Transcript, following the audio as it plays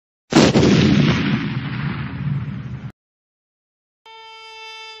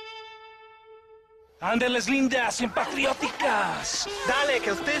Ándeles lindas, bien patrióticas. Dale,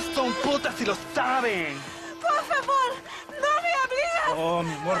 que ustedes son putas y lo saben. Por favor, no me obligas. Oh,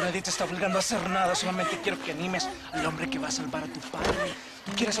 mi amor, nadie te está obligando a hacer nada. Solamente quiero que animes al hombre que va a salvar a tu padre.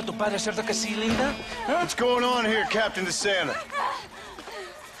 ¿Tú quieres a tu padre, cierto que sí, linda? ¿Ah? What's going on here, Captain DeSanta?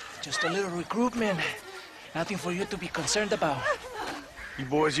 Just a little recruitment. Nothing for you to be concerned about. You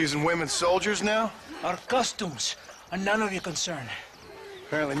boys using women soldiers now? Our costumes are none of your concern.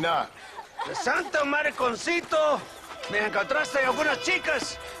 Apparently not. ¡Santo mariconcito! ¿Me encontraste algunas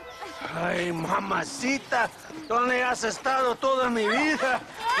chicas? Ay, mamacita, ¿dónde has estado toda mi vida?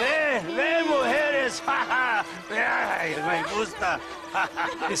 ¡Ve, mujeres! ¡Ay, me gusta!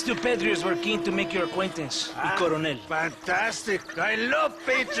 These two patriots were keen to make your acquaintance, y Coronel. Fantastic! I love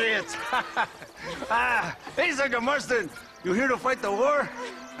patriots! Hey, Sergeant Marston, you here to fight the war?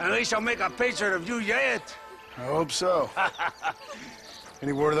 And we shall make a patriot of you yet. I hope so.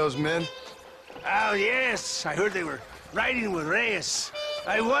 Any word of those men? Oh, yes. I heard they were riding with Reyes.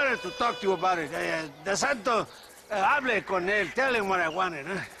 I wanted to talk to you about it. De Santo, hable con él. Tell him what I wanted.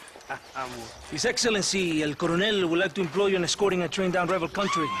 His Excellency, El Coronel, would like to employ you in escorting a train down rebel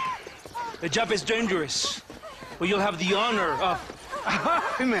country. The job is dangerous, but you'll have the honor of...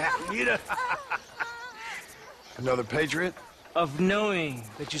 Mira. Another patriot? of knowing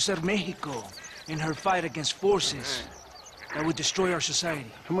that you served Mexico in her fight against forces that would destroy our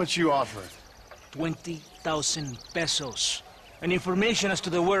society. How much you offering? 20,000 pesos. And information as to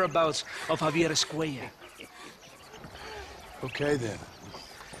the whereabouts of Javier Escuella. Okay, then.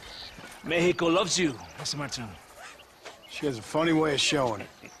 Mexico loves you, Mr. Martin. She has a funny way of showing it.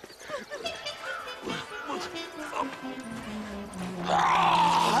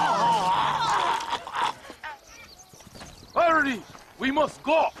 Hurry! We must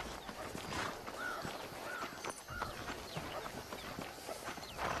go!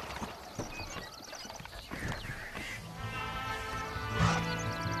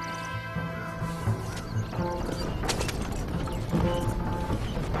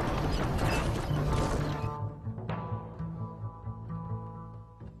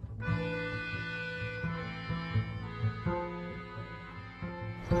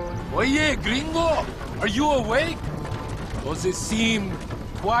 Oye, gringo! Are you awake? Does it seem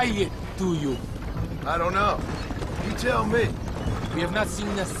quiet to you? I don't know. You tell me. We have not seen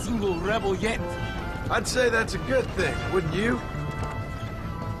a single rebel yet. I'd say that's a good thing, wouldn't you?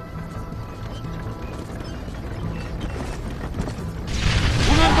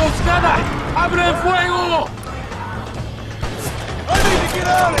 ¡Una emboscada! ¡Abren fuego! I need to get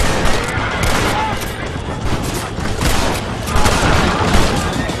out of here!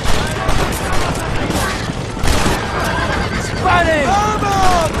 ¡Disparen!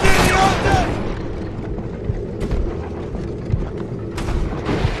 ¡Vamos! ¡Idiota!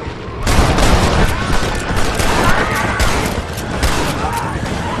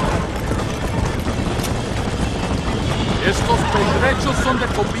 Estos pertrechos son del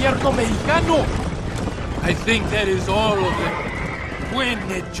gobierno mexicano. I think that is all of them. Buen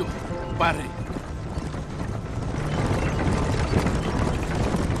hecho, padre.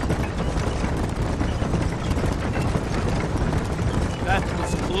 That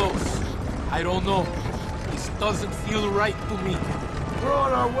was close. I don't know. This doesn't feel right to me. We're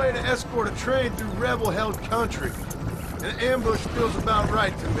on our way to escort a train through rebel-held country. An ambush feels about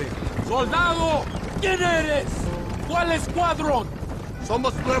right to me. ¡Soldado! ¿Quién eres? ¿Cuál escuadrón?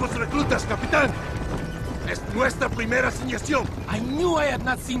 Somos nuevos reclutas, capitán. Es nuestra primera asignación. I knew I had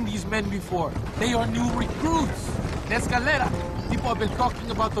not seen these men before. They are new recruits. La Escalera. People have been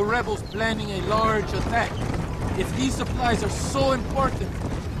talking about the rebels planning a large attack. If these supplies are so important,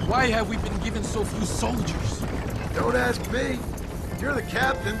 why have we been given so few soldiers? Don't ask me. You're the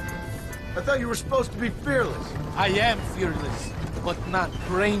captain. I thought you were supposed to be fearless. I am fearless, but not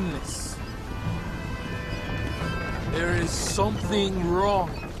brainless. There is something wrong.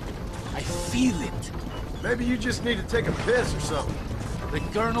 I feel it. Maybe you just need to take a piss or something. The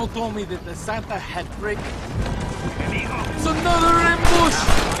colonel told me that the Santa had break. It's another ambush!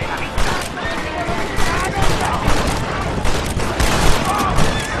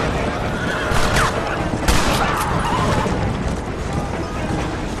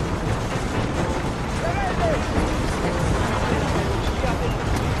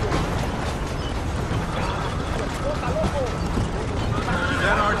 Is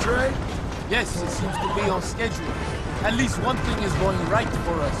that our train? Yes, it seems to be on schedule. At least one thing is going right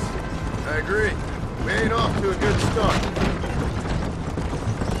for us. I agree. We ain't off to a good start.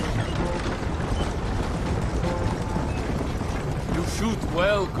 You shoot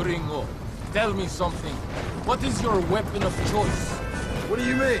well, gringo. Tell me something. What is your weapon of choice? What do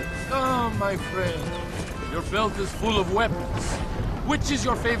you mean? Come, my friend. Your belt is full of weapons. Which is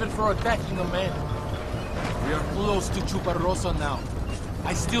your favorite for attacking a man? We are close to Chuparosa now.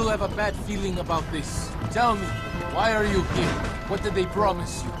 I still have a bad feeling about this. Tell me, why are you here? What did they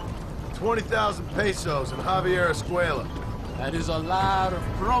promise you? 20,000 pesos in Javier Escuela. That is a lot of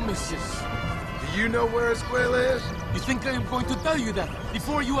promises. Do you know where Escuela is? You think I am going to tell you that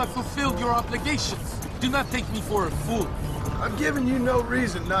before you have fulfilled your obligations? Do not take me for a fool. I'm giving you no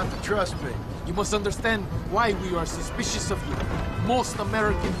reason not to trust me. You must understand why we are suspicious of you. Most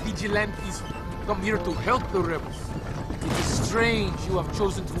American vigilantes come here to help the rebels. It is strange you have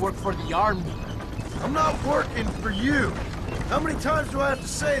chosen to work for the army. I'm not working for you. How many times do I have to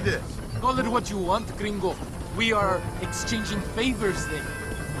say this? Call it what you want, gringo. We are exchanging favors then.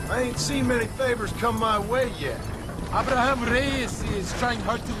 I ain't seen many favors come my way yet. Abraham Reyes is trying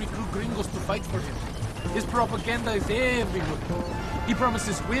hard to recruit gringos to fight for him. His propaganda is everywhere. He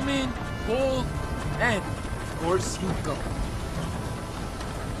promises women, gold, and, of course, income.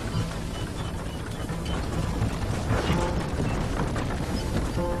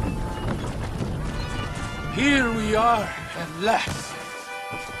 Here we are, at last.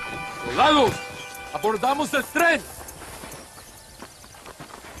 ¡Soldados! ¡Abordamos el tren!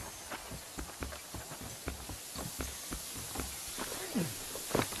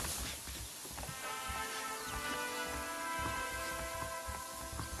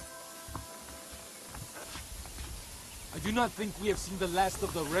 I do not think we have seen the last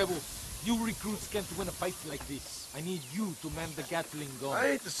of the rebels. You recruits can't win a fight like this. I need you to man the Gatling gun.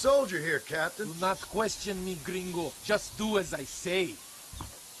 I ain't the soldier here, Captain. Do not question me, gringo. Just do as I say.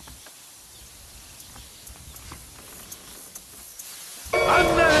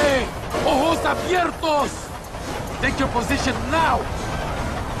 ¡Ándale! ¡Ojos abiertos! Take your position now!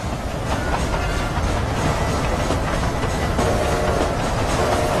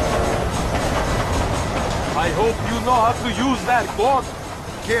 I hope you know how to use that gun.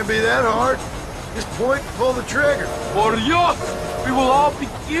 Can't be that hard. Just point and pull the trigger. Por Dios! We will all be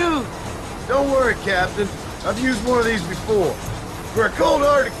killed! Don't worry, Captain. I've used one of these before. For a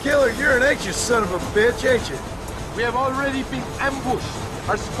cold-hearted killer, you're an anxious son of a bitch, ain't you? We have already been ambushed.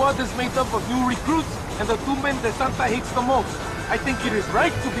 Our squad is made up of new recruits and the two men that Santa hates the most. I think it is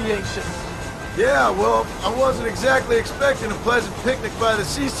right to be anxious. Yeah, well, I wasn't exactly expecting a pleasant picnic by the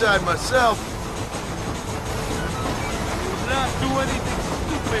seaside myself. Do not do anything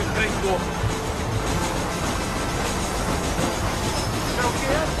stupid, gringo.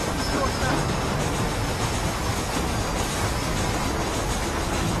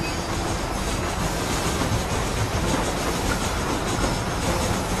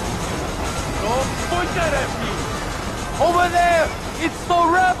 Don't point that at me! Over there! It's the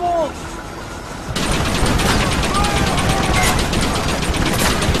rebels!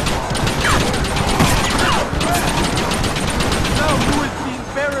 Now who is being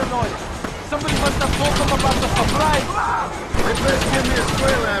paranoid? Somebody must have told them about the surprise! They best give me a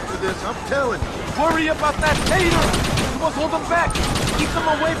square after this, I'm telling you. Worry about that later! We must hold them back! Keep them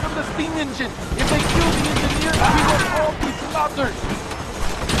away from the steam engine! If they kill the engineer, we will all be slaughtered!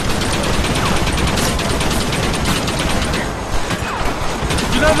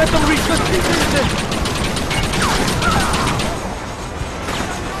 Do not let them reach the steam engine!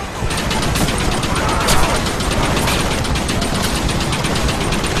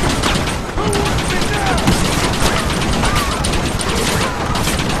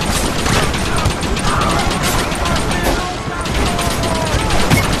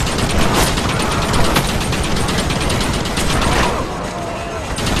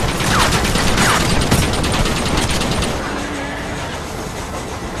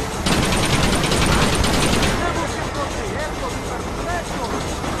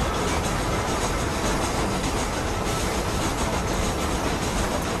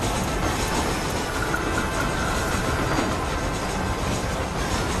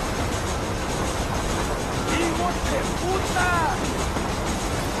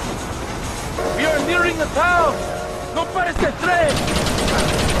 We are nearing a town! ¡No pares el tren!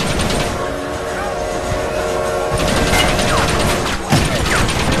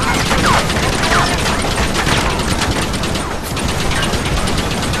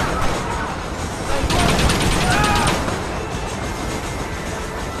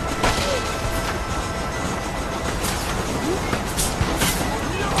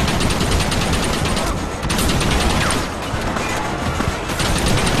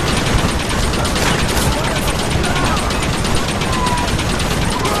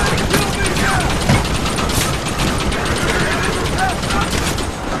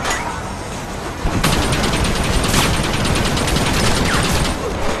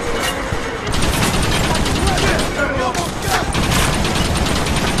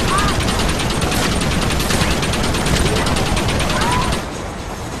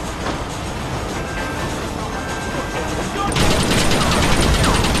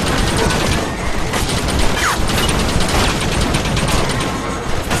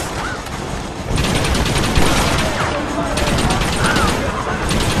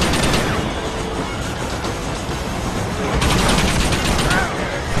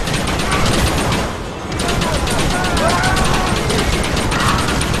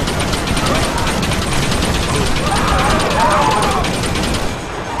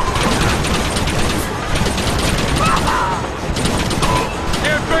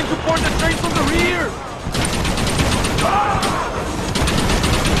 board the train from the rear!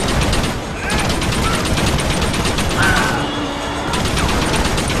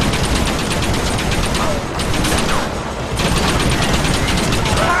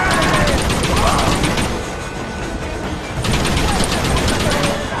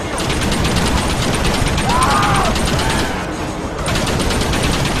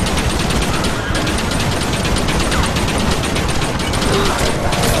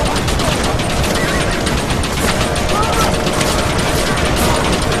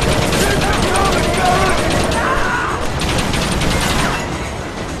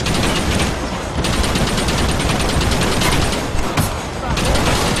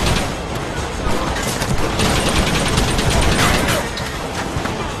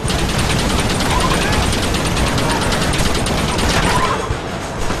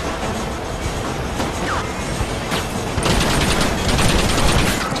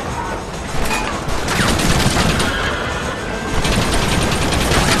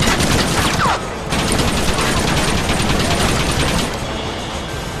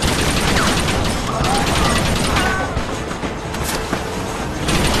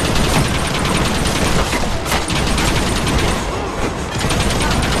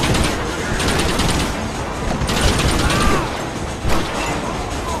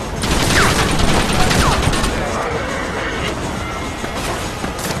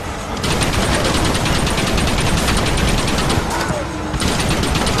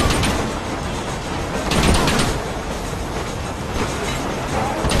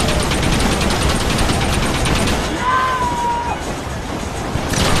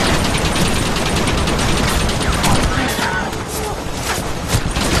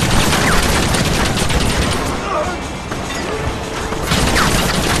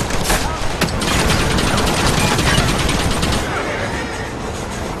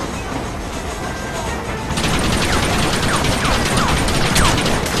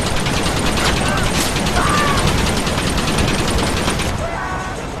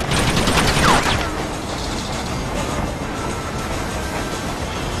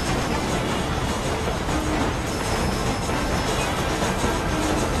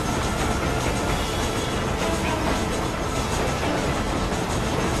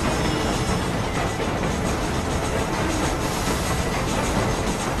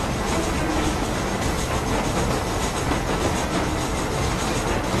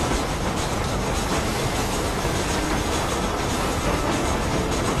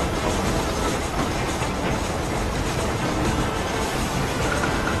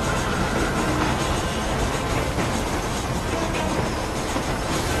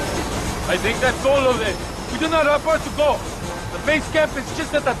 I think that's all of it. We do not have far to go. The base camp is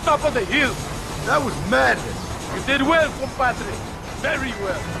just at the top of the hill. That was madness. You did well, compadre. Very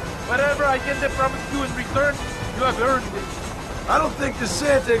well. Whatever I get promised you in return, you have earned it. I don't think the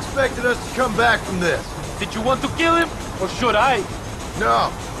Santa expected us to come back from this. Did you want to kill him, or should I?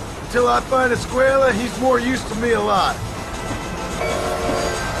 No. Until I find Escuela, he's more use to me alive.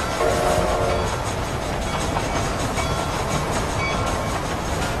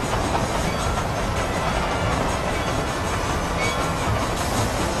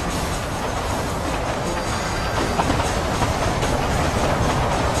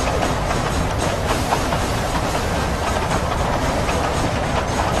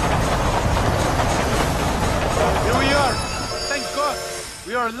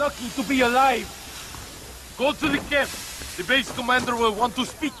 We are lucky to be alive. Go to the camp. The base commander will want to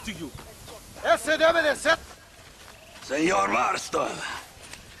speak to you. Senor Marston,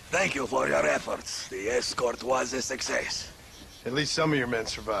 thank you for your efforts. The escort was a success. At least some of your men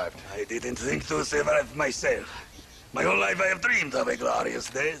survived. I didn't think to survive myself. My whole life I have dreamed of a glorious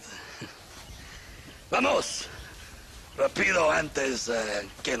death. Vamos. Rapido antes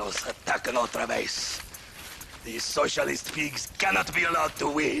que nos ataquen otra vez. These socialist pigs cannot be allowed to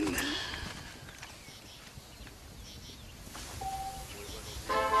win.